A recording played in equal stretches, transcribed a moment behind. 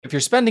if you're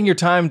spending your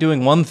time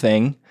doing one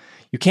thing,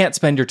 you can't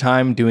spend your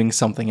time doing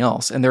something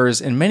else. And there is,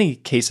 in many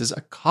cases,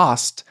 a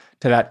cost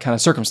to that kind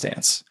of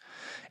circumstance.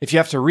 If you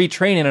have to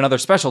retrain in another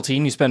specialty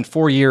and you spend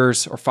 4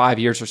 years or 5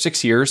 years or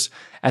 6 years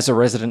as a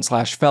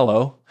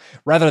resident/fellow,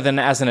 rather than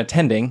as an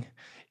attending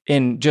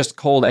in just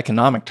cold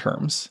economic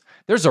terms,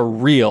 there's a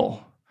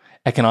real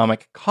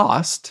economic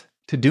cost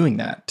to doing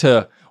that,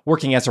 to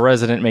working as a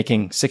resident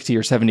making 60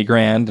 or 70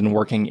 grand and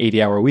working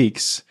 80-hour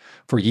weeks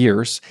for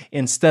years,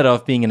 instead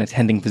of being an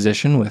attending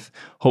physician with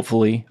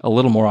hopefully a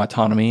little more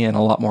autonomy and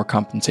a lot more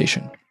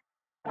compensation.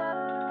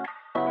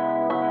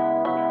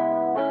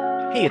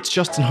 Hey, it's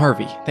Justin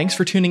Harvey. Thanks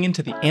for tuning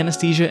into the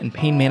Anesthesia and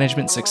Pain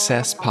Management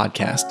Success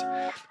podcast.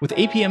 With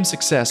APM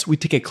Success, we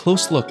take a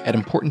close look at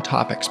important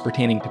topics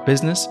pertaining to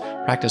business,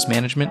 practice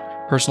management,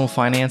 personal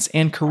finance,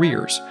 and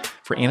careers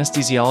for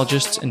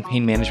anesthesiologists and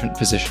pain management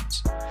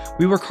physicians.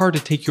 We work hard to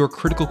take your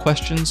critical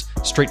questions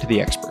straight to the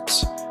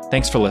experts.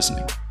 Thanks for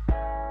listening.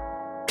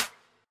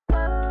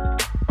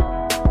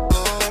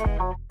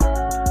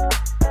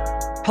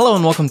 Hello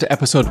and welcome to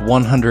episode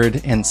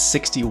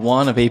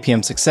 161 of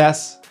APM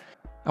Success.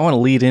 I want to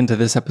lead into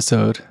this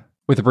episode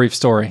with a brief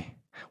story.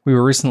 We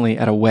were recently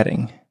at a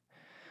wedding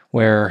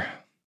where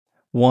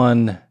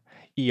one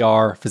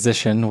ER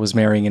physician was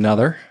marrying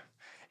another.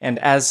 And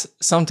as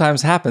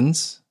sometimes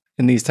happens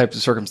in these types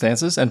of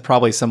circumstances, and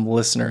probably some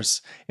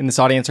listeners in this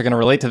audience are going to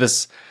relate to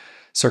this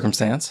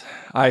circumstance,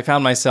 I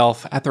found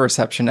myself at the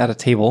reception at a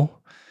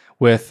table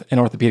with an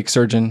orthopedic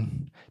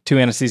surgeon, 2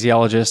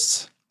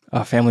 anesthesiologists,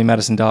 a family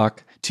medicine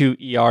doc, 2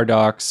 ER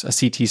docs, a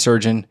CT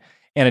surgeon,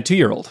 and a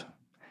 2-year-old.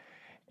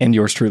 And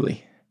yours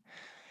truly.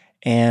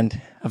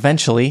 And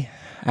eventually,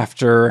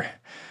 after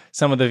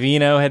some of the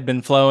vino had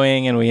been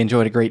flowing and we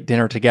enjoyed a great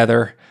dinner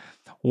together,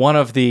 one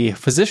of the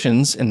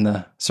physicians in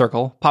the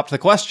circle popped the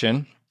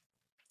question,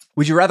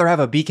 would you rather have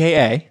a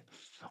BKA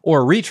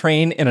or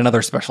retrain in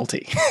another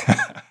specialty?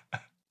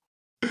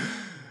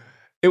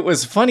 It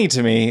was funny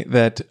to me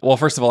that, well,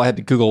 first of all, I had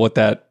to Google what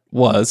that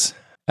was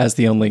as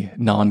the only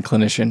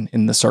non-clinician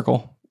in the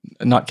circle,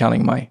 not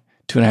counting my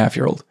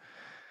 2.5-year-old.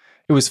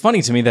 It was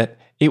funny to me that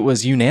it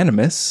was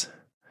unanimous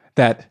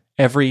that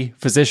every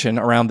physician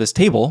around this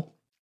table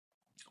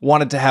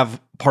wanted to have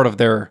part of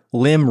their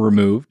limb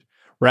removed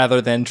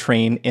rather than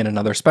train in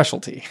another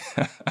specialty.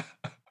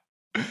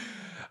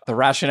 The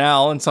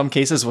rationale in some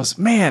cases was,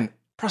 man,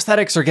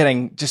 prosthetics are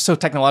getting just so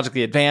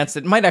technologically advanced,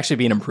 it might actually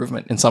be an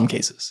improvement in some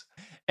cases.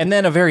 And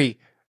then a very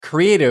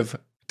creative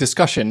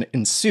discussion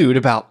ensued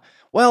about,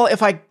 well,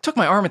 if I took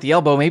my arm at the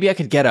elbow, maybe I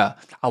could get a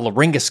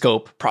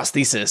laryngoscope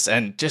prosthesis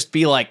and just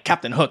be like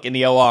Captain Hook in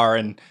the OR,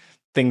 and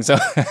things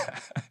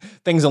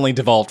only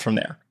devolved from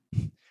there.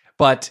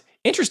 But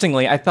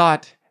interestingly, I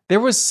thought there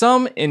was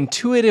some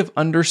intuitive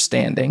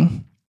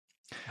understanding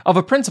of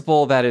a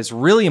principle that is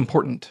really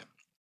important,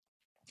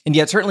 and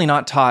yet certainly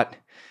not taught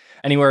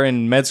anywhere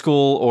in med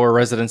school or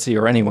residency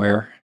or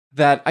anywhere,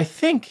 that I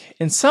think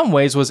in some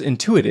ways was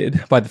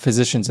intuited by the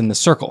physicians in the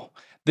circle.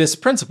 This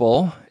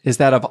principle is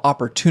that of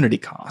opportunity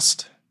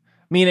cost,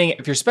 meaning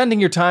if you're spending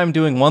your time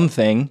doing one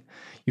thing,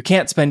 you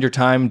can't spend your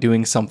time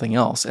doing something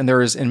else. And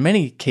there is, in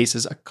many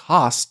cases, a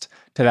cost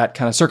to that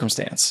kind of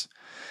circumstance.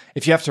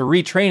 If you have to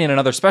retrain in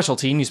another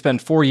specialty and you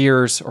spend 4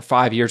 years or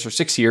 5 years or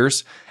 6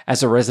 years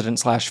as a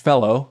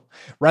resident/fellow,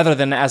 rather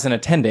than as an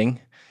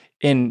attending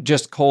in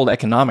just cold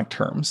economic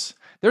terms,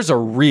 there's a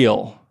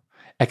real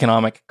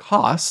economic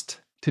cost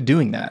to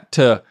doing that,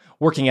 to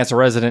working as a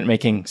resident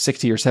making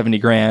 60 or 70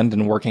 grand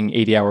and working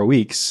 80-hour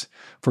weeks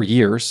for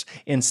years,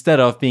 instead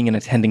of being an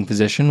attending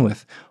physician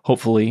with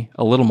hopefully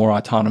a little more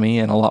autonomy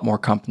and a lot more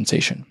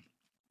compensation.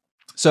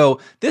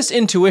 So this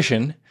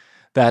intuition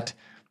that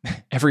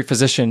every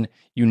physician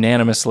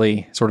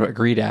unanimously sort of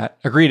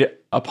agreed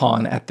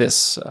upon at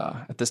this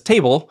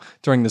table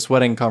during this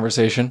wedding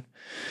conversation,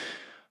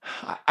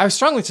 I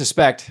strongly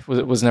suspect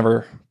was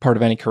never part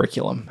of any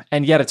curriculum,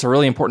 and yet it's a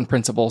really important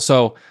principle.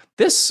 So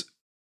this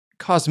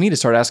caused me to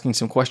start asking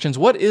some questions.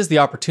 What is the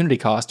opportunity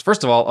cost,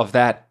 first of all, of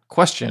that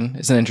question?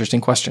 Is an interesting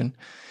question.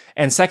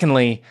 And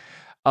secondly,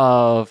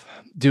 of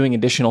doing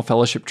additional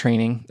fellowship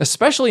training,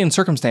 especially in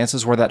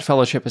circumstances where that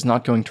fellowship is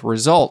not going to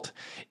result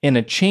in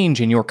a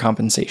change in your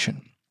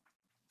compensation.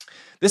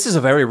 This is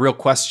a very real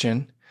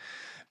question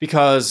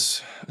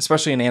because,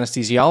 especially in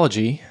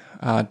anesthesiology,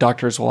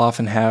 doctors will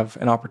often have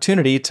an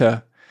opportunity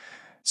to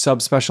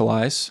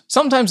subspecialize,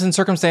 sometimes in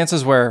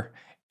circumstances where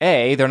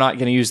A, they're not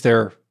going to use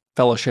their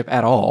fellowship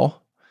at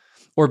all,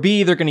 or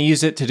B, they're going to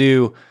use it to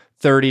do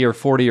 30 or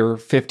 40 or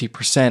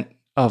 50%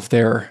 of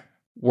their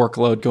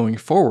workload going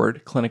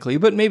forward clinically,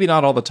 but maybe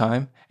not all the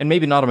time, and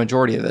maybe not a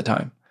majority of the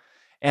time.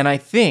 And I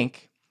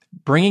think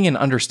bringing an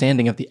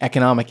understanding of the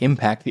economic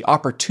impact, the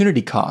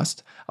opportunity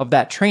cost of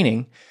that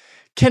training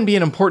can be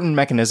an important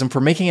mechanism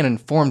for making an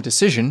informed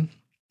decision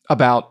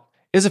about,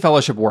 is a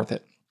fellowship worth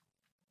it?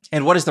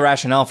 And what is the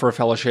rationale for a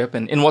fellowship?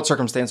 And in what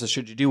circumstances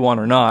should you do one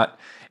or not?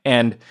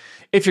 And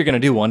if you're going to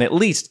do one, at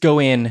least go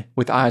in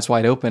with eyes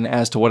wide open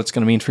as to what it's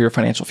going to mean for your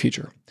financial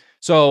future.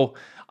 So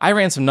I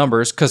ran some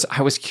numbers because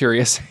I was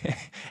curious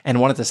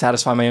and wanted to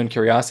satisfy my own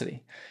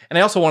curiosity. And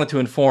I also wanted to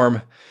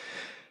inform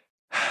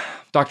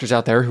doctors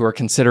out there who are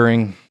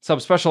considering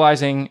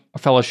subspecializing a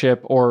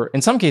fellowship, or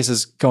in some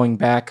cases, going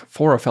back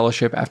for a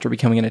fellowship after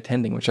becoming an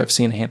attending, which I've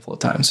seen a handful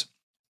of times.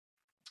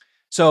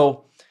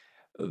 So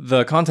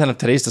the content of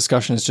today's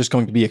discussion is just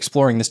going to be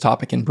exploring this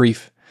topic in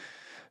brief.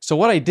 So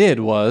what I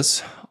did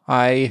was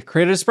I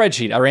created a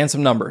spreadsheet. I ran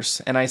some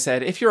numbers, and I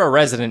said, if you're a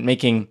resident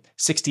making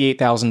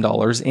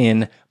 $68,000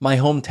 in my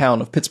hometown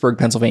of Pittsburgh,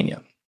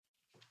 Pennsylvania,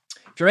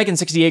 if you're making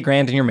 68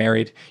 grand and you're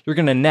married, you're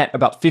going to net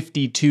about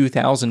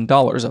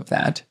 $52,000 of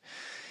that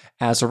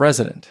as a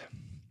resident.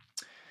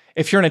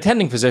 If you're an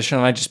attending physician,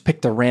 and I just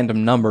picked a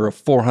random number of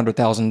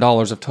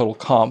 $400,000 of total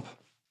comp,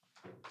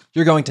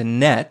 you're going to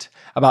net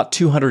about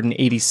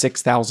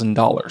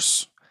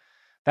 $286,000.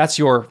 That's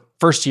your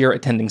first year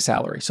attending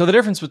salary. So the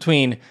difference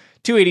between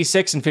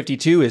 286 and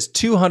 52 is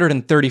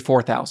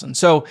 234,000.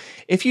 So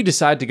if you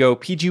decide to go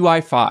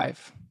PGY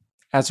 5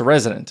 as a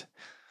resident,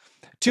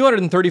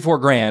 234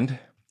 grand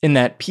in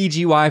that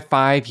PGY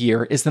 5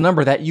 year is the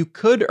number that you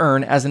could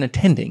earn as an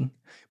attending,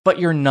 but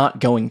you're not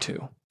going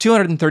to.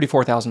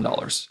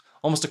 $234,000,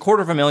 almost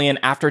 $250,000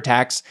 after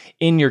tax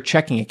in your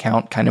checking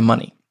account kind of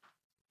money.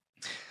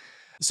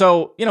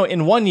 So,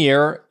 in 1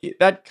 year,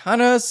 that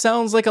kind of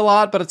sounds like a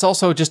lot, but it's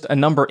also just a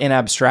number in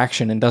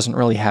abstraction and doesn't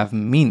really have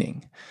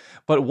meaning.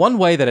 But one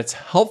way that it's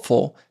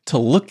helpful to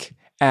look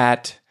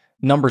at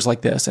numbers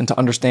like this and to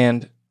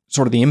understand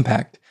sort of the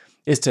impact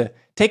is to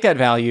take that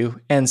value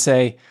and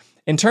say,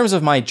 in terms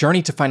of my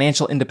journey to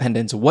financial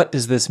independence, what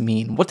does this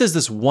mean? What does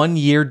this 1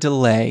 year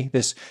delay,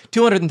 this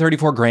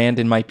 234 grand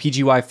in my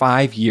PGY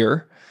 5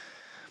 year,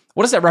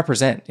 what does that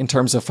represent in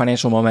terms of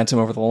financial momentum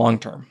over the long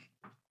term?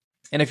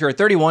 And if you're a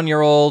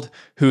 31-year-old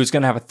who's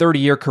going to have a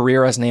 30-year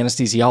career as an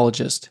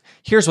anesthesiologist,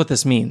 here's what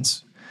this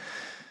means.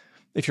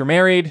 If you're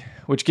married,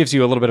 which gives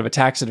you a little bit of a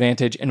tax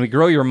advantage, and we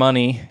grow your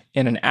money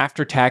in an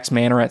after-tax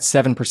manner at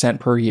 7%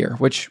 per year,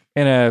 which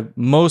in a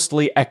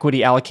mostly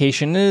equity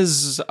allocation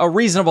is a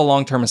reasonable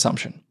long-term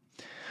assumption.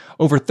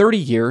 Over 30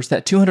 years,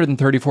 that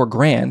 234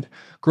 grand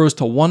grows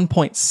to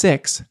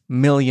 $1.6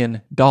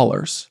 million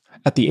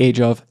at the age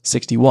of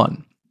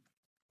 61.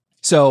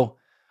 So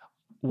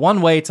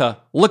one way to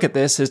look at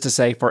this is to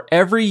say, for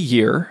every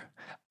year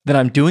that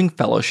I'm doing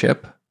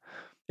fellowship,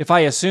 if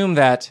I assume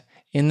that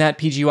in that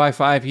PGY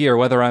 5 year,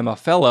 whether I'm a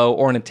fellow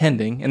or an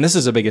attending, and this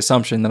is a big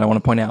assumption that I want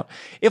to point out,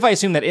 if I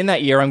assume that in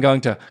that year I'm going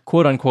to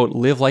quote unquote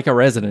live like a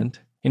resident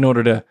in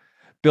order to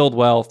build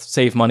wealth,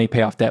 save money,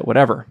 pay off debt,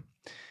 whatever.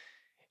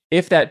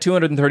 If that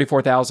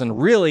 $234,000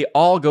 really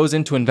all goes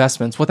into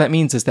investments, what that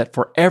means is that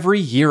for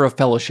every year of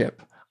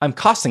fellowship, I'm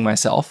costing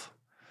myself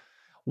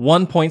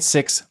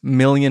 $1.6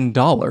 million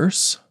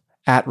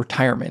at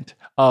retirement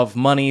of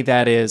money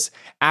that is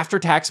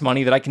after-tax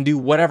money that I can do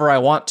whatever I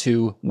want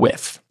to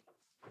with.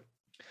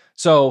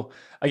 So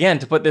again,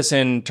 to put this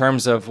in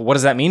terms of what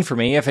does that mean for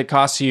me, if it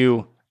costs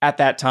you at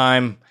that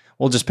time,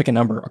 we'll just pick a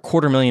number,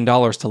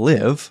 $250,000 to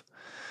live,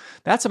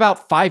 that's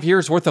about 5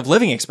 years worth of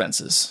living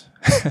expenses.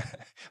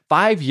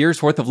 5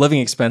 years worth of living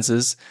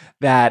expenses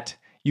that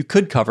you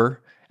could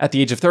cover at the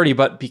age of 30,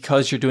 but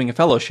because you're doing a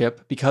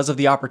fellowship, because of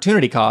the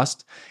opportunity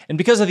cost, and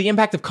because of the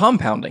impact of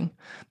compounding,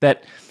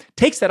 that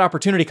takes that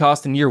opportunity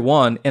cost in year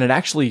one and it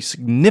actually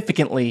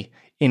significantly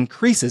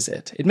increases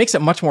it. It makes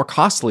it much more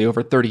costly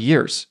over 30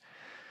 years.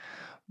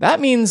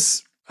 That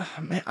means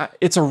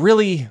it's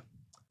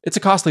a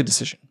costly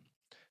decision.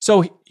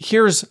 So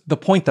here's the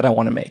point that I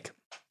want to make.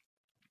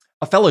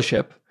 A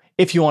fellowship,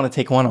 if you want to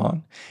take one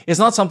on, is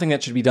not something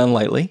that should be done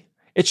lightly.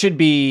 It should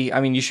be,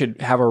 you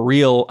should have a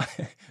real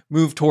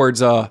move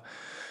towards a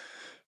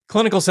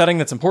clinical setting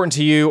that's important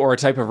to you, or a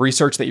type of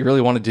research that you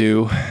really want to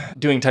do,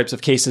 doing types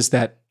of cases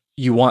that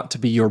you want to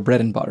be your bread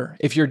and butter.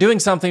 If you're doing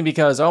something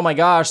because, oh my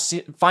gosh,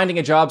 finding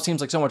a job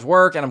seems like so much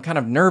work and I'm kind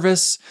of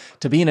nervous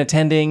to be an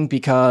attending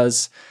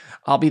because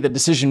I'll be the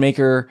decision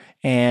maker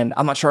and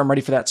I'm not sure I'm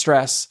ready for that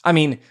stress.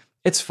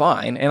 It's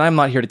fine. And I'm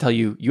not here to tell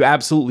you you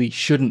absolutely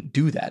shouldn't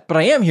do that. But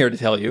I am here to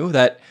tell you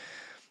that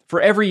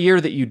for every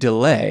year that you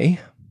delay,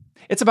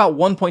 it's about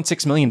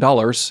 $1.6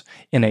 million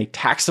in a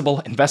taxable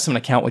investment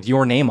account with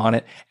your name on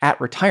it at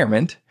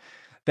retirement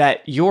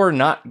that you're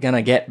not going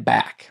to get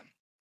back.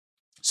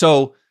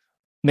 So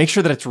make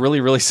sure that it's really,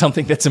 really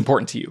something that's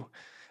important to you.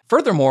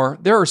 Furthermore,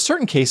 there are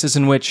certain cases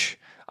in which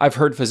I've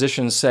heard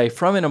physicians say,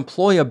 from an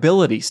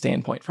employability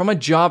standpoint, from a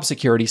job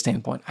security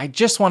standpoint, I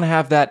just want to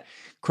have that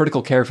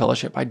critical care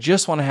fellowship. I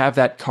just want to have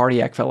that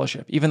cardiac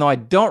fellowship. Even though I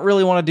don't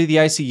really want to do the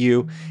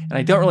ICU and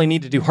I don't really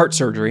need to do heart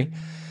surgery,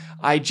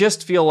 I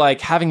just feel like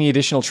having the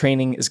additional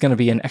training is going to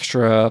be an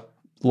extra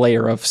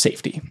layer of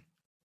safety.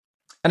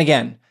 And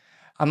again,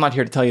 I'm not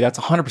here to tell you that's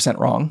 100%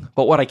 wrong,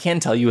 but what I can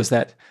tell you is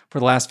that for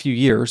the last few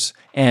years,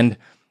 and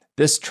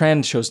this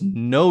trend shows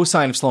no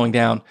sign of slowing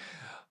down,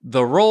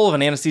 the role of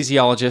an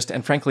anesthesiologist,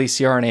 and frankly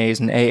CRNAs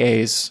and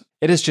AAs,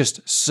 it is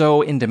just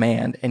so in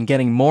demand and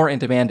getting more in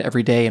demand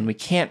every day, and we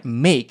can't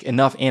make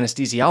enough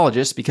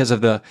anesthesiologists because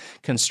of the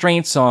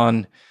constraints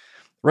on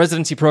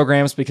residency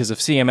programs, because of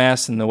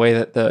CMS and the way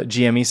that the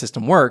GME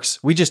system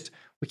works, we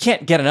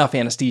can't get enough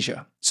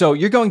anesthesia. So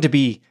you're going to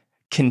be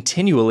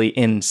continually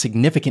in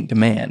significant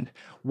demand,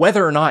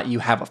 whether or not you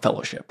have a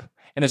fellowship.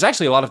 And there's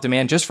actually a lot of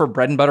demand just for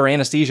bread and butter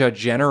anesthesia,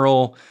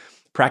 general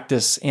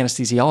practice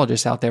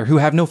anesthesiologists out there who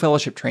have no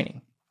fellowship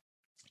training.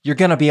 You're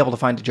going to be able to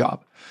find a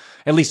job.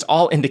 At least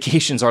all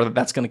indications are that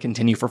that's going to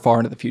continue for far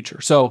into the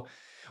future. So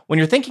when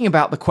you're thinking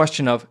about the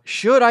question of,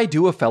 should I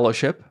do a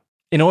fellowship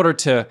in order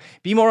to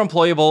be more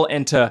employable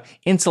and to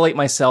insulate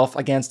myself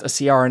against a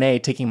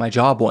CRNA taking my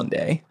job one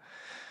day?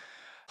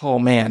 Oh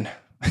man.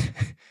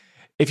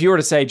 If you were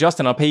to say,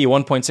 Justin, I'll pay you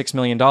 $1.6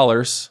 million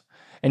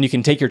and you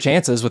can take your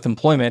chances with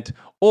employment,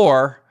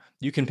 or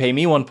you can pay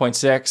me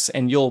 1.6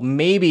 and you'll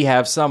maybe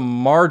have some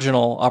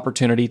marginal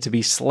opportunity to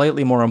be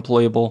slightly more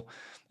employable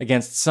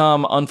against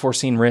some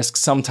unforeseen risk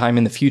sometime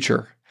in the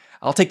future,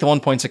 I'll take the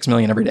 1.6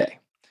 million every day.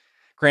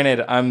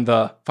 Granted, I'm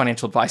the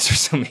financial advisor,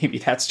 so maybe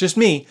that's just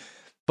me,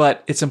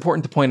 but it's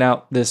important to point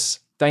out this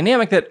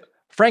dynamic that,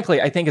 frankly,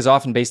 I think is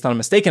often based on a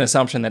mistaken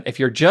assumption that if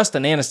you're just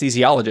an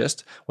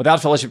anesthesiologist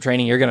without fellowship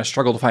training, you're going to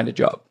struggle to find a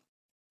job.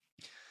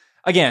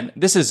 Again,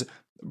 this is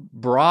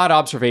broad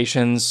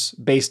observations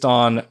based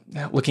on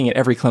looking at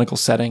every clinical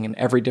setting and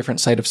every different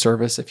site of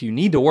service. If you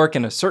need to work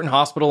in a certain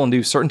hospital and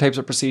do certain types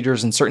of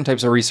procedures and certain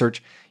types of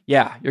research,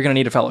 yeah, you're going to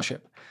need a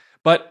fellowship.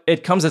 But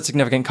it comes at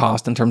significant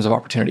cost in terms of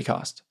opportunity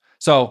cost.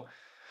 So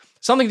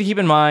something to keep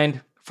in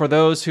mind for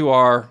those who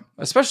are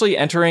especially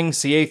entering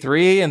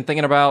CA3 and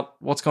thinking about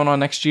what's going on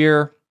next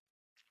year.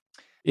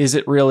 Is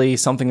it really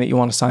something that you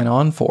want to sign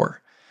on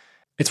for?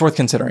 It's worth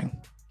considering.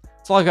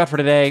 That's all I've got for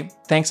today.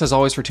 Thanks as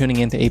always for tuning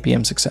in to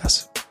APM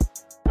Success.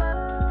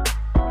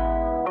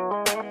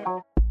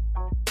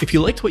 If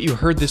you liked what you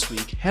heard this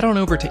week, head on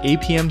over to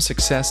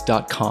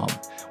apmsuccess.com,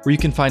 where you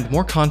can find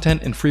more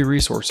content and free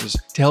resources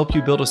to help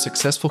you build a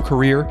successful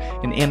career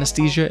in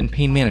anesthesia and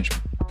pain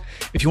management.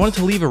 If you wanted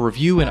to leave a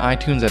review in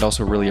iTunes, I'd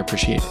also really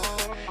appreciate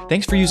it.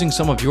 Thanks for using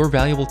some of your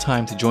valuable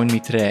time to join me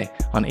today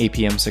on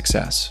APM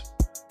Success.